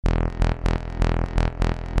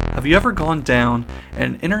Have you ever gone down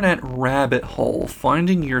an internet rabbit hole,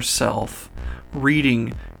 finding yourself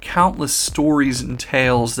reading countless stories and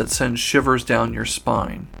tales that send shivers down your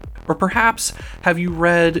spine? Or perhaps have you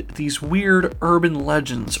read these weird urban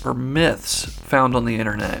legends or myths found on the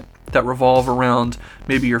internet that revolve around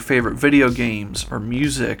maybe your favorite video games or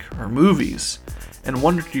music or movies, and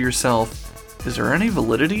wonder to yourself, is there any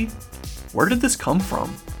validity? Where did this come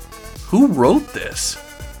from? Who wrote this?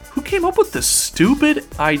 Who came up with this stupid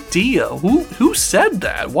idea? Who said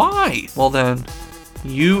that? Why? Well then,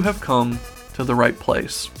 you have come to the right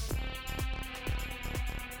place.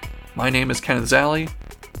 My name is Kenneth Zally,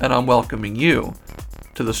 and I'm welcoming you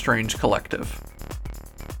to the Strange Collective.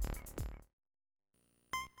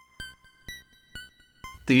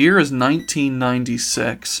 The year is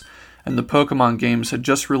 1996, and the Pokemon games had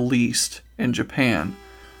just released in Japan.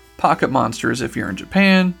 Pocket Monsters if you're in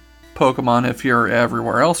Japan, Pokemon if you're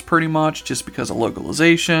everywhere else pretty much, just because of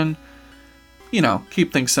localization. You know,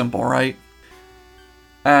 keep things simple, right?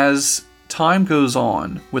 As time goes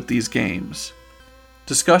on with these games,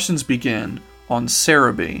 discussions begin on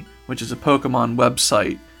Cerebi, which is a Pokemon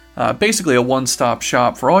website, basically a one-stop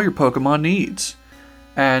shop for all your Pokemon needs.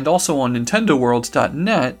 And also on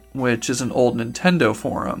NintendoWorlds.net, which is an old Nintendo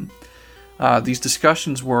forum. These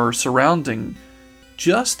discussions were surrounding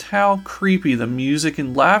just how creepy the music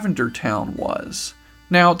in Lavender Town was.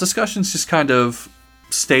 Now, discussions just kind of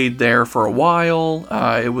stayed there for a while.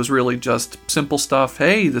 It was really just simple stuff.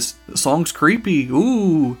 Hey, this song's creepy.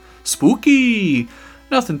 Ooh, spooky.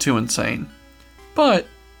 Nothing too insane. But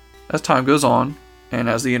as time goes on, and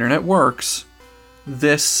as the internet works,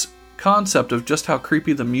 this concept of just how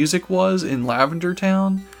creepy the music was in Lavender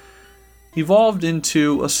Town evolved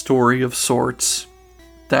into a story of sorts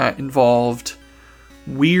that involved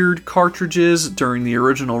weird cartridges during the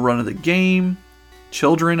original run of the game,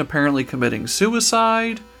 children apparently committing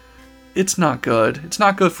suicide. It's not good. It's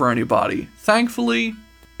not good for anybody. Thankfully,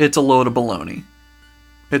 it's a load of baloney.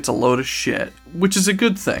 It's a load of shit, which is a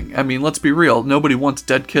good thing. I mean, let's be real. Nobody wants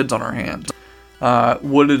dead kids on our hands.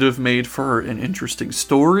 Would it have made for an interesting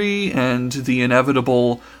story and the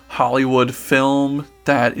inevitable Hollywood film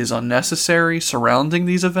that is unnecessary surrounding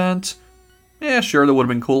these events? Yeah, sure, that would have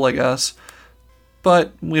been cool, I guess.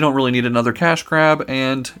 But we don't really need another cash grab,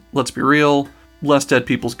 and let's be real, less dead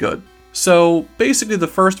people's good. So basically the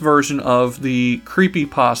first version of the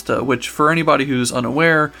creepypasta, which for anybody who's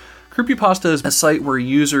unaware, creepypasta is a site where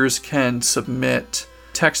users can submit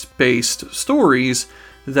text-based stories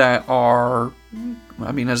that are,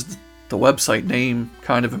 I mean, as the website name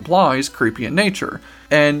kind of implies, creepy in nature.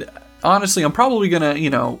 And honestly, I'm probably going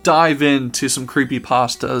to, dive into some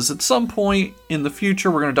creepypastas at some point in the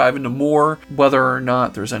future. We're going to dive into more. Whether or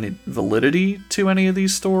not there's any validity to any of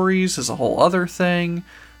these stories is a whole other thing.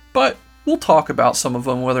 But we'll talk about some of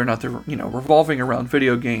them, whether or not they're, revolving around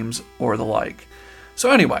video games or the like.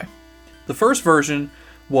 So anyway, the first version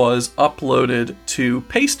was uploaded to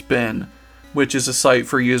Pastebin, which is a site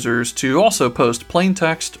for users to also post plain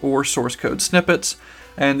text or source code snippets,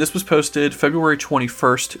 and this was posted February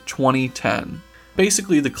 21st, 2010.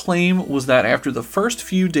 Basically, the claim was that after the first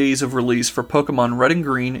few days of release for Pokemon Red and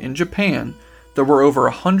Green in Japan, there were over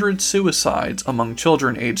 100 suicides among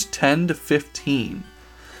children aged 10 to 15.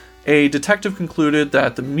 A detective concluded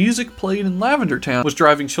that the music played in Lavender Town was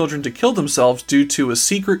driving children to kill themselves due to a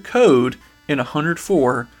secret code in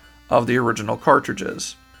 104 of the original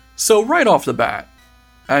cartridges. So right off the bat,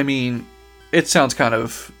 I mean, it sounds kind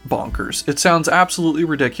of bonkers. It sounds absolutely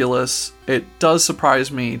ridiculous. It does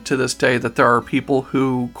surprise me to this day that there are people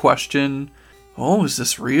who question, oh, is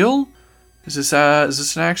this real? Is this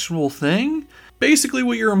an actual thing? Basically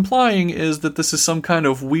what you're implying is that this is some kind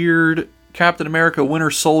of weird Captain America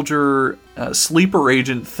Winter Soldier sleeper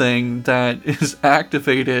agent thing that is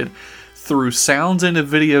activated through sounds in a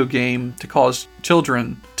video game to cause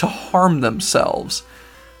children to harm themselves.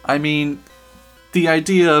 I mean, the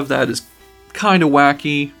idea of that is kind of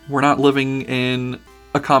wacky. We're not living in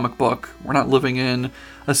a comic book. We're not living in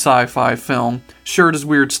a sci-fi film. Sure, does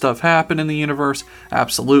weird stuff happen in the universe?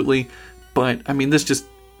 Absolutely. But, I mean, this just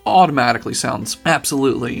automatically sounds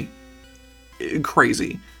absolutely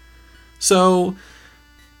crazy. So,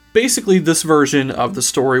 basically, this version of the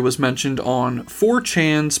story was mentioned on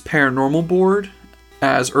 4chan's paranormal board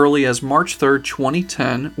as early as March 3rd,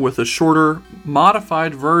 2010, with a shorter,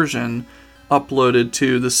 modified version uploaded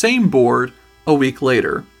to the same board a week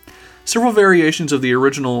later. Several variations of the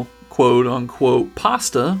original quote-unquote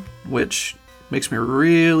pasta, which makes me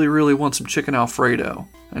really, really want some chicken Alfredo.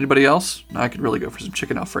 Anybody else? I could really go for some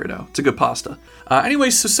chicken Alfredo. It's a good pasta. Anyway,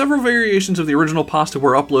 so several variations of the original pasta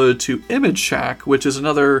were uploaded to Image Shack, which is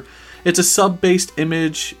it's a sub-based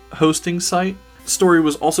image hosting site. The story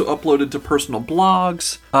was also uploaded to personal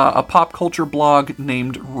blogs, a pop culture blog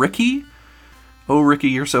named Ricky. Oh, Ricky,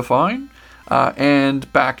 you're so fine.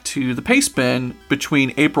 And back to the paste bin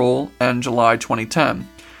between April and July 2010.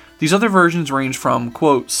 These other versions range from,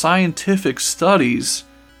 quote, scientific studies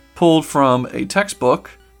pulled from a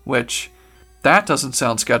textbook, which, that doesn't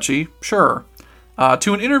sound sketchy, sure,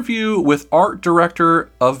 to an interview with art director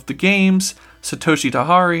of the games, Satoshi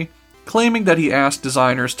Tahari, claiming that he asked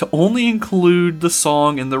designers to only include the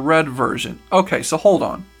song in the red version. Okay, so hold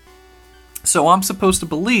on. So I'm supposed to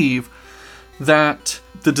believe that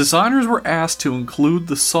the designers were asked to include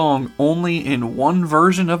the song only in one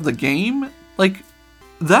version of the game? Like,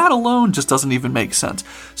 that alone just doesn't even make sense.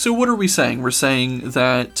 So what are we saying? We're saying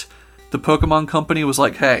that the Pokemon Company was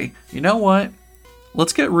like, hey, you know what?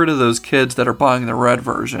 Let's get rid of those kids that are buying the red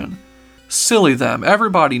version. Silly them.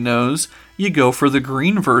 Everybody knows you go for the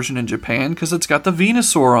green version in Japan because it's got the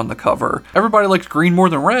Venusaur on the cover. Everybody likes green more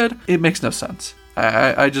than red. It makes no sense.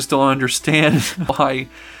 I just don't understand why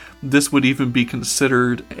this would even be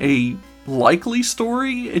considered a likely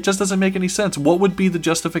story. It just doesn't make any sense. What would be the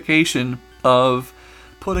justification of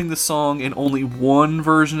putting the song in only one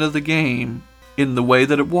version of the game in the way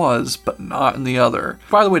that it was, but not in the other?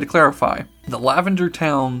 By the way, to clarify, the Lavender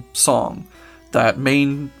Town song, that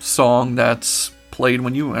main song that's played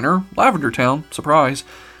when you enter Lavender Town, surprise,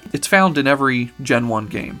 it's found in every Gen 1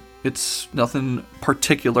 game. It's nothing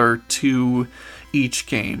particular to each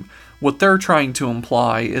game. What they're trying to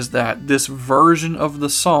imply is that this version of the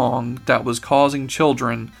song that was causing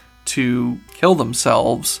children to kill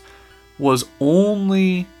themselves was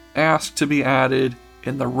only asked to be added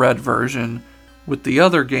in the red version, with the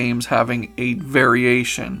other games having a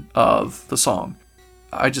variation of the song.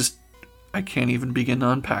 I can't even begin to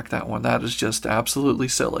unpack that one. That is just absolutely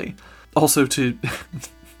silly. Also, to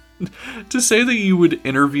say that you would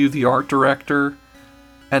interview the art director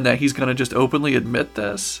and that he's going to just openly admit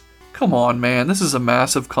this? Come on, man. This is a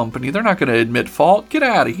massive company. They're not going to admit fault. Get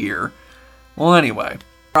out of here. Well, anyway,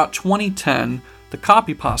 about 2010, the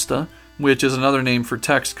copy pasta, which is another name for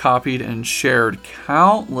text copied and shared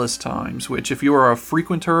countless times, which if you are a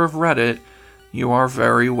frequenter of Reddit, you are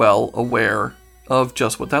very well aware of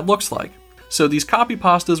just what that looks like. So these copy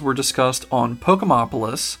pastas were discussed on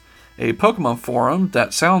Pokemopolis, a Pokemon forum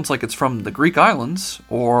that sounds like it's from the Greek islands,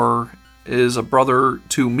 or is a brother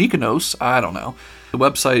to Mykonos, I don't know. The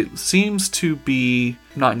website seems to be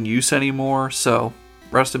not in use anymore, so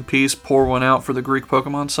rest in peace, pour one out for the Greek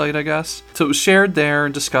Pokemon site, I guess. So it was shared there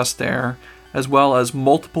and discussed there, as well as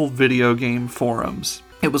multiple video game forums.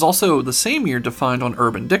 It was also the same year defined on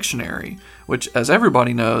Urban Dictionary, which, as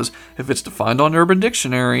everybody knows, if it's defined on Urban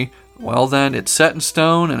Dictionary, well then, it's set in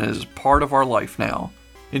stone and is part of our life now.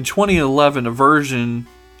 In 2011, a version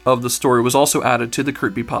of the story was also added to the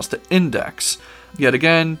Creepypasta Index. Yet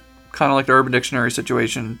again, kind of like the Urban Dictionary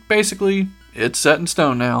situation, basically, it's set in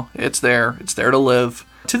stone now. It's there to live.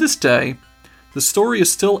 To this day, the story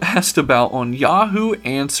is still asked about on Yahoo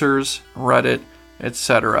Answers, Reddit,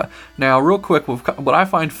 etc. Now, real quick, what I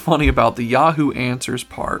find funny about the Yahoo Answers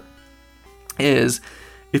part is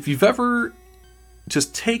if you've ever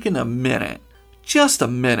just taken just a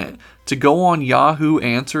minute, to go on Yahoo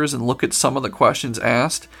Answers and look at some of the questions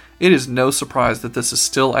asked, it is no surprise that this is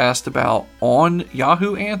still asked about on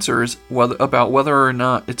Yahoo Answers, about whether or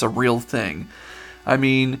not it's a real thing. I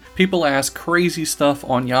mean, people ask crazy stuff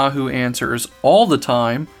on Yahoo Answers all the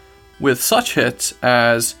time, with such hits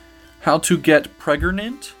as, how to get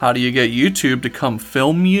pregnant? How do you get YouTube to come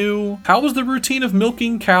film you? How was the routine of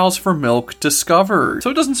milking cows for milk discovered? So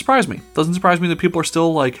it doesn't surprise me. It doesn't surprise me that people are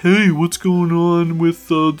still like, hey, what's going on with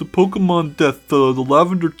the Pokemon death, the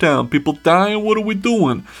Lavender Town? People dying? What are we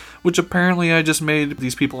doing? Which apparently I just made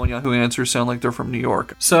these people on Yahoo Answers sound like they're from New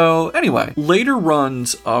York. So anyway, later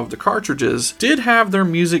runs of the cartridges did have their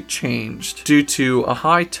music changed due to a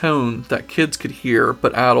high tone that kids could hear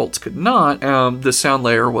but adults could not. The sound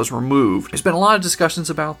layer was removed. There's been a lot of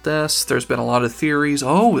discussions about this. There's been a lot of theories.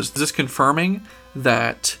 Oh, is this confirming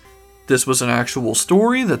that this was an actual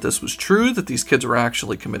story, that this was true, that these kids were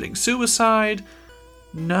actually committing suicide?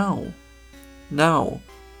 No.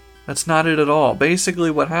 That's not it at all.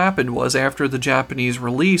 Basically what happened was after the Japanese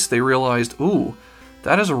release, they realized, ooh,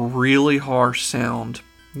 that is a really harsh sound.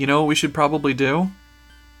 You know what we should probably do?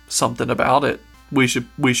 Something about it. We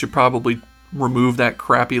should probably remove that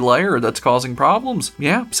crappy layer that's causing problems.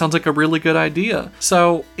 Yeah, sounds like a really good idea.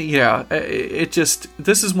 So, yeah,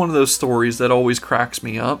 this is one of those stories that always cracks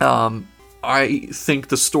me up. I think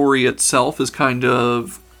the story itself is kind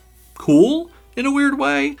of cool in a weird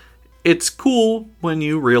way. It's cool when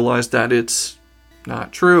you realize that it's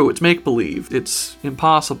not true. It's make-believe. It's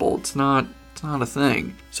impossible. It's not a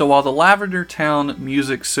thing. So while the Lavender Town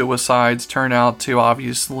music suicides turn out to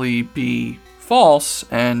obviously be false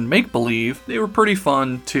and make-believe, they were pretty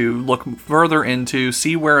fun to look further into,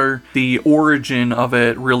 see where the origin of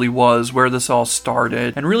it really was, where this all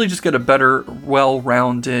started, and really just get a better,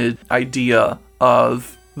 well-rounded idea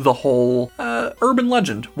of the whole urban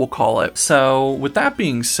legend, we'll call it. So with that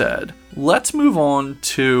being said, let's move on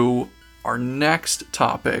to our next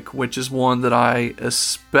topic, which is one that I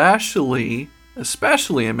especially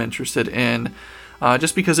am interested in,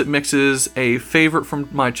 just because it mixes a favorite from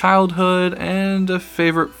my childhood and a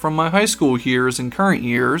favorite from my high school years and current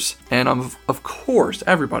years. And of course,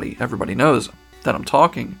 everybody knows that I'm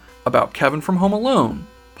talking about Kevin from Home Alone,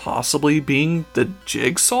 possibly being the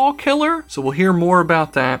Jigsaw killer. So we'll hear more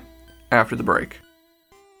about that after the break.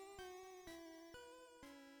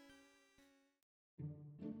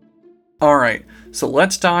 Alright, so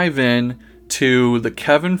let's dive in to the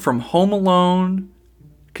Kevin from Home Alone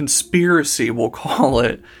conspiracy, we'll call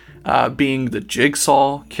it, being the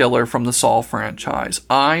Jigsaw killer from the Saw franchise.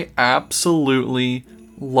 I absolutely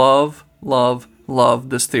love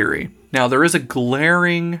this theory. Now, there is a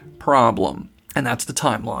glaring problem, and that's the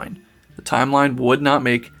timeline. The timeline would not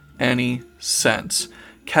make any sense.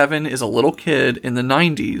 Kevin is a little kid in the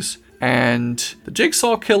 90s, and the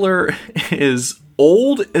Jigsaw killer is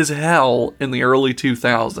old as hell in the early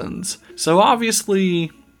 2000s. So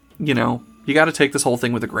obviously, you got to take this whole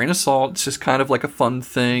thing with a grain of salt. It's just kind of like a fun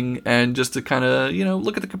thing, and just to kind of,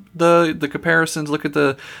 look at the comparisons, look at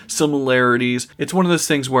the similarities. It's one of those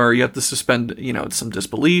things where you have to suspend, some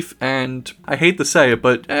disbelief, and I hate to say it,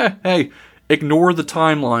 but hey, ignore the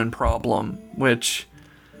timeline problem, which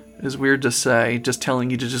is weird to say, just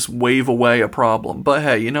telling you to just wave away a problem. But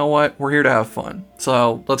hey, you know what? We're here to have fun.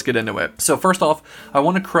 So let's get into it. So first off, I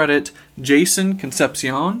want to credit Jason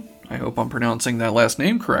Concepcion, I hope I'm pronouncing that last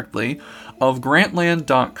name correctly, of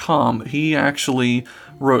Grantland.com. He actually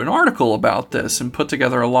wrote an article about this and put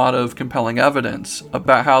together a lot of compelling evidence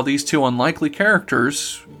about how these two unlikely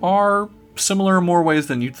characters are similar in more ways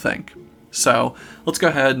than you'd think. So let's go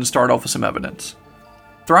ahead and start off with some evidence.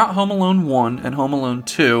 Throughout Home Alone 1 and Home Alone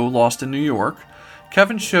 2, Lost in New York,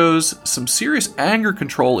 Kevin shows some serious anger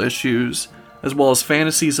control issues, as well as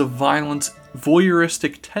fantasies of violence,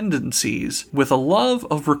 voyeuristic tendencies, with a love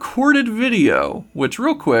of recorded video, which,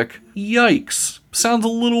 real quick, yikes, sounds a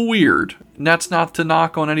little weird. And that's not to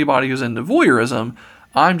knock on anybody who's into voyeurism.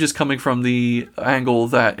 I'm just coming from the angle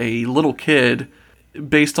that a little kid,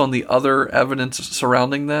 based on the other evidence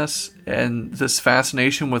surrounding this, and this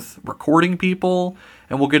fascination with recording people,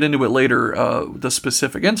 and we'll get into it later, the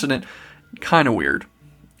specific incident, kind of weird.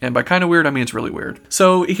 And by kind of weird, I mean it's really weird.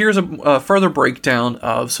 So here's a further breakdown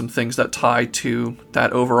of some things that tie to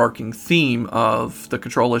that overarching theme of the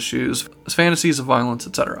control issues, fantasies of violence,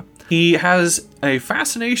 etc. He has a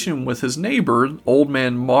fascination with his neighbor, Old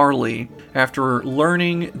Man Marley, after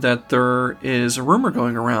learning that there is a rumor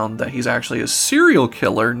going around that he's actually a serial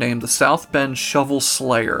killer named the South Bend Shovel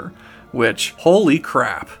Slayer, which, holy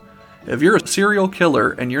crap. If you're a serial killer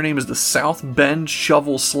and your name is the South Bend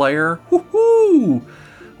Shovel Slayer, woohoo!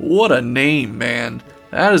 What a name, man.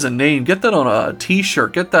 That is a name. Get that on a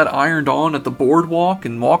t-shirt. Get that ironed on at the boardwalk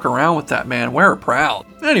and walk around with that, man. Wear it proud.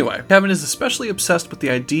 Anyway, Kevin is especially obsessed with the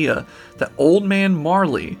idea that Old Man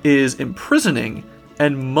Marley is imprisoning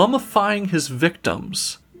and mummifying his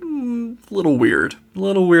victims. Little weird. A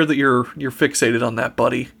little weird that you're fixated on that,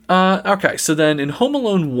 buddy. Okay, so then in Home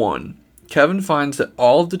Alone 1, Kevin finds that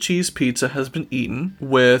all of the cheese pizza has been eaten,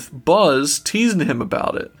 with Buzz teasing him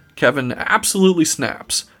about it. Kevin absolutely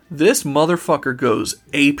snaps. This motherfucker goes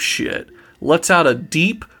apeshit, lets out a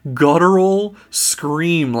deep, guttural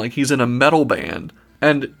scream like he's in a metal band,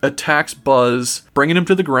 and attacks Buzz, bringing him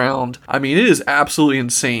to the ground. I mean, it is absolutely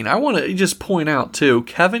insane. I want to just point out, too,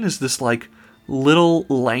 Kevin is this, little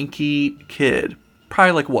lanky kid.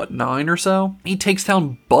 Probably, 9 or so? He takes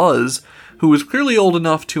down Buzz, who is clearly old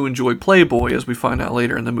enough to enjoy Playboy, as we find out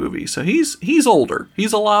later in the movie. So he's older.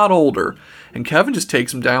 He's a lot older. And Kevin just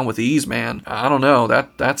takes him down with ease, man. I don't know.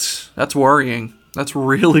 That's worrying. That's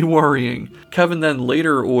really worrying. Kevin then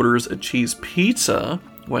later orders a cheese pizza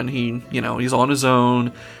when he's on his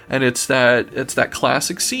own, and it's that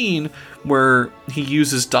classic scene where he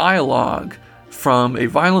uses dialogue from a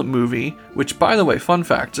violent movie, which, by the way, fun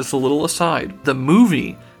fact, just a little aside, the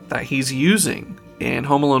movie that he's using in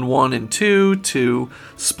Home Alone 1 and 2 to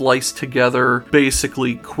splice together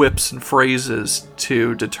basically quips and phrases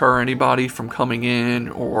to deter anybody from coming in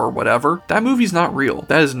or whatever. That movie's not real.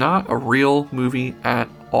 That is not a real movie at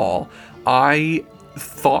all. I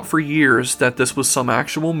thought for years that this was some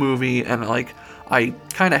actual movie, and I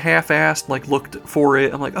kind of half-assed looked for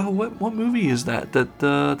it. I'm like, oh, what movie is that's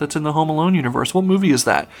in the Home Alone universe? What movie is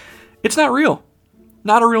that? It's not real.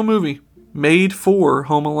 Not a real movie. Made for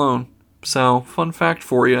Home Alone. So, fun fact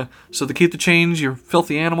for you. So to keep the change, your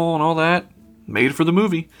filthy animal and all that, made for the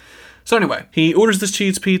movie. So anyway, he orders this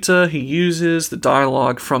cheese pizza. He uses the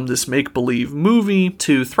dialogue from this make-believe movie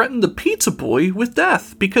to threaten the pizza boy with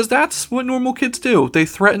death, because that's what normal kids do. They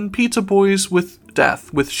threaten pizza boys with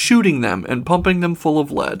death, with shooting them and pumping them full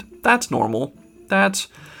of lead. That's normal. That's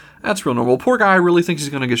real normal. Poor guy really thinks he's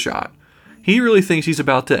going to get shot. He really thinks he's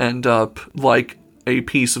about to end up like a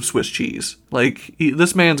piece of Swiss cheese.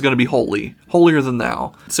 This man's going to be holier than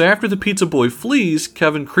thou. So after the pizza boy flees,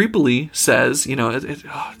 Kevin creepily says,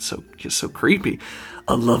 it's so creepy,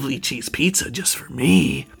 "A lovely cheese pizza just for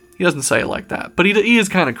me." He doesn't say it like that, but he is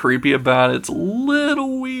kind of creepy about it. It's a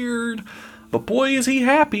little weird, but boy is he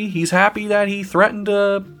happy. He's happy that he threatened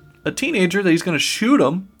a teenager that he's going to shoot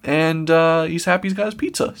him, and he's happy he's got his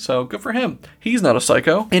pizza, so good for him. He's not a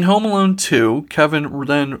psycho. In Home Alone 2, Kevin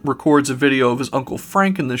then records a video of his Uncle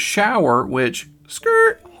Frank in the shower, which,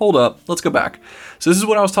 hold up, let's go back. So this is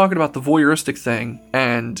what I was talking about, the voyeuristic thing,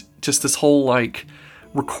 and just this whole,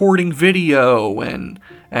 recording video, and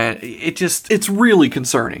it's really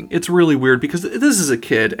concerning. It's really weird, because this is a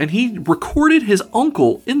kid, and he recorded his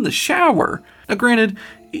uncle in the shower. Now, granted,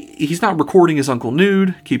 he's not recording his uncle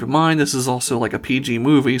nude. Keep in mind, this is also a PG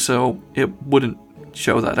movie, so it wouldn't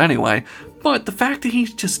show that anyway. But the fact that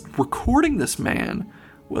he's just recording this man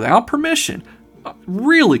without permission,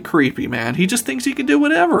 really creepy, man. He just thinks he can do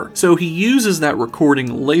whatever. So he uses that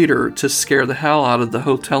recording later to scare the hell out of the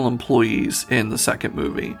hotel employees in the second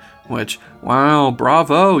movie. Which, wow,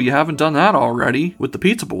 bravo, you haven't done that already with the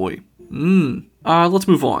pizza boy. Let's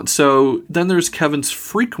move on. So then there's Kevin's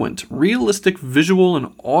frequent realistic visual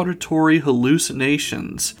and auditory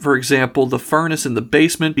hallucinations. For example, the furnace in the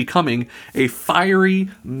basement becoming a fiery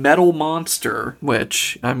metal monster,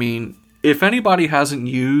 which, if anybody hasn't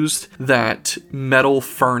used that metal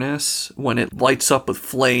furnace when it lights up with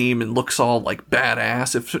flame and looks all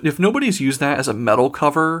badass, if nobody's used that as a metal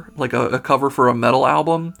cover, a cover for a metal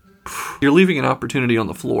album, you're leaving an opportunity on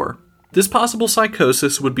the floor. This possible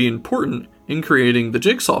psychosis would be important in creating the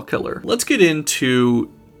Jigsaw killer. Let's get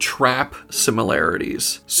into trap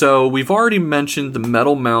similarities. So we've already mentioned the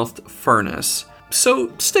metal-mouthed furnace.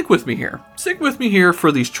 So stick with me here. Stick with me here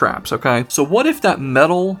for these traps, okay? So what if that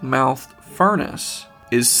metal-mouthed furnace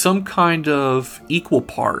is some kind of equal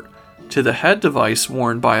part to the head device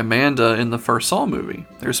worn by Amanda in the first Saw movie?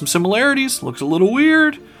 There's some similarities. Looks a little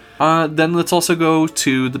weird. Then let's also go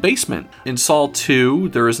to the basement. In Saw 2,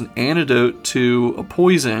 there is an antidote to a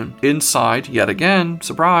poison inside, yet again,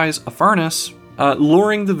 surprise, a furnace,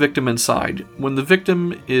 luring the victim inside. When the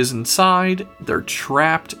victim is inside, they're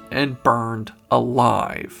trapped and burned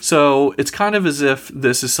alive. So it's kind of as if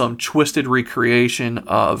this is some twisted recreation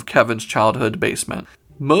of Kevin's childhood basement.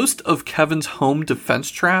 Most of Kevin's home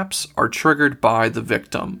defense traps are triggered by the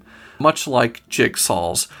victim, much like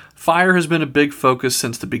Jigsaw's. Fire has been a big focus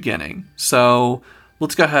since the beginning. So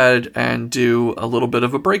let's go ahead and do a little bit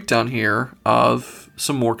of a breakdown here of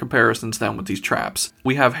some more comparisons then with these traps.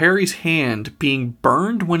 We have Harry's hand being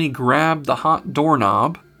burned when he grabbed the hot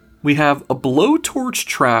doorknob. We have a blowtorch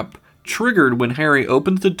trap triggered when Harry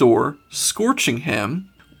opens the door, scorching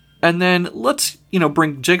him. And then let's,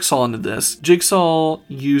 bring Jigsaw into this. Jigsaw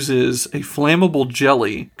uses a flammable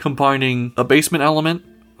jelly combining a basement element,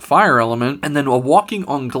 fire element, and then a walking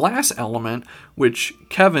on glass element, which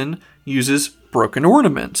Kevin uses broken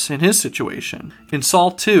ornaments in his situation. In Saw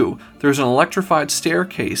 2, there's an electrified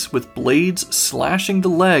staircase with blades slashing the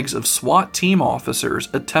legs of SWAT team officers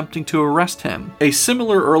attempting to arrest him. A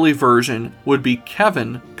similar early version would be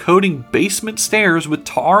Kevin coating basement stairs with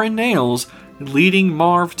tar and nails, leading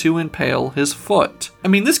Marv to impale his foot.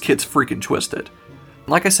 This kid's freaking twisted.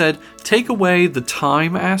 Like I said, take away the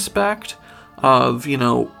time aspect of,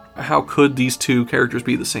 how could these two characters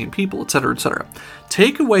be the same people, etc., etc.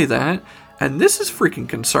 Take away that, and this is freaking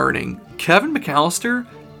concerning. Kevin McAllister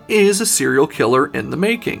is a serial killer in the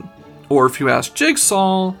making. Or if you ask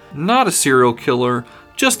Jigsaw, not a serial killer,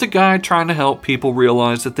 just a guy trying to help people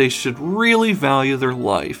realize that they should really value their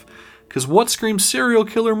life. Because what screams serial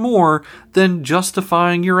killer more than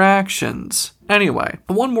justifying your actions? Anyway,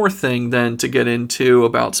 one more thing then to get into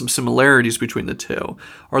about some similarities between the two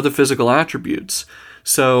are the physical attributes.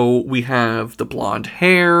 So we have the blonde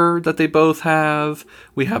hair that they both have.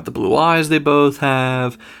 We have the blue eyes they both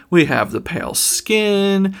have. We have the pale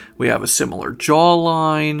skin. We have a similar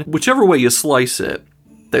jawline. Whichever way you slice it,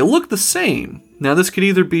 they look the same. Now, this could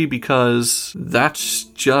either be because that's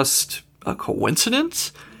just a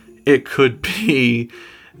coincidence. It could be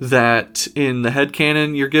that in the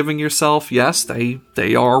headcanon you're giving yourself, yes, they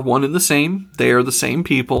are one and the same. They are the same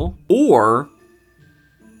people. Or,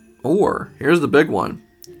 here's the big one.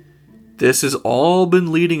 This has all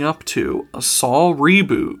been leading up to a Saw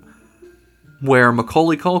reboot where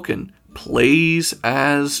Macaulay Culkin plays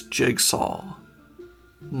as Jigsaw.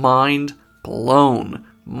 Mind blown.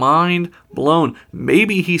 Mind blown.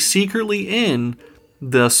 Maybe he's secretly in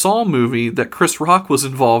the Saw movie that Chris Rock was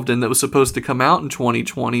involved in that was supposed to come out in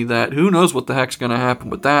 2020, that who knows what the heck's going to happen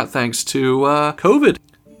with that thanks to COVID.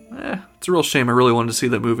 It's a real shame. I really wanted to see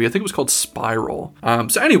that movie. I think it was called Spiral.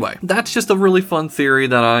 So anyway, that's just a really fun theory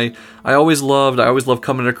that I always loved. I always loved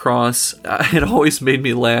coming across. It always made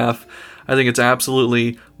me laugh. I think it's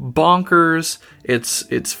absolutely bonkers.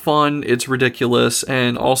 It's fun, it's ridiculous,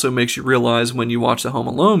 and also makes you realize when you watch the Home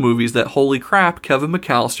Alone movies that, holy crap, Kevin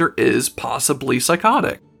McAllister is possibly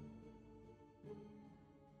psychotic.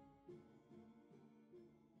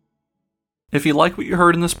 If you like what you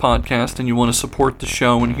heard in this podcast and you want to support the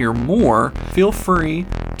show and hear more, feel free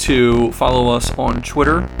to follow us on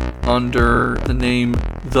Twitter under the name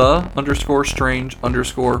 _strange_pod.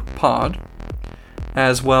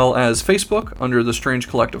 As well as Facebook under The Strange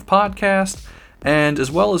Collective Podcast, and as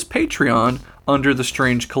well as Patreon under The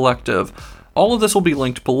Strange Collective. All of this will be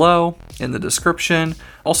linked below in the description.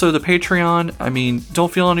 Also, the Patreon,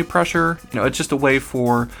 don't feel any pressure. It's just a way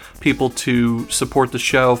for people to support the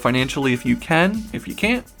show financially if you can. If you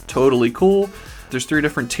can't, totally cool. There's 3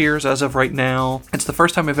 different tiers as of right now. It's the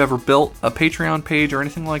first time I've ever built a Patreon page or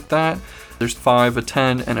anything like that. There's $5, a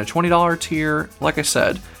 $10, and a $20 tier. Like I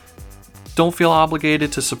said, don't feel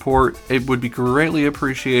obligated to support. It would be greatly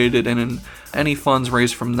appreciated, and any funds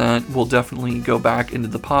raised from that will definitely go back into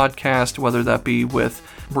the podcast, whether that be with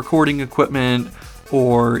recording equipment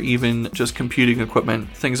or even just computing equipment,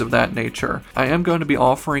 things of that nature. I am going to be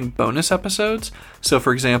offering bonus episodes. So,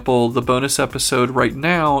 for example, the bonus episode right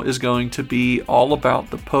now is going to be all about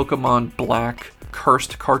the Pokemon Black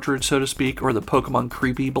cursed cartridge, so to speak, or the Pokemon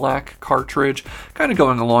Creepy Black cartridge, kind of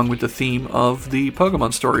going along with the theme of the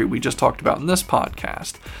Pokemon story we just talked about in this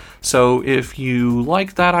podcast. So if you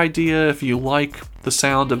like that idea, if you like the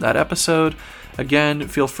sound of that episode, again,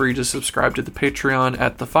 feel free to subscribe to the Patreon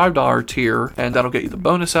at the $5 tier, and that'll get you the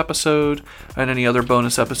bonus episode and any other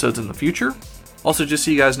bonus episodes in the future. Also, just so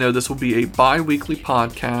you guys know, this will be a bi-weekly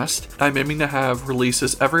podcast. I'm aiming to have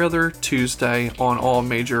releases every other Tuesday on all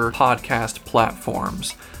major podcast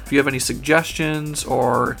platforms. If you have any suggestions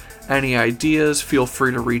or any ideas, feel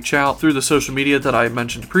free to reach out through the social media that I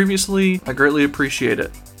mentioned previously. I greatly appreciate it.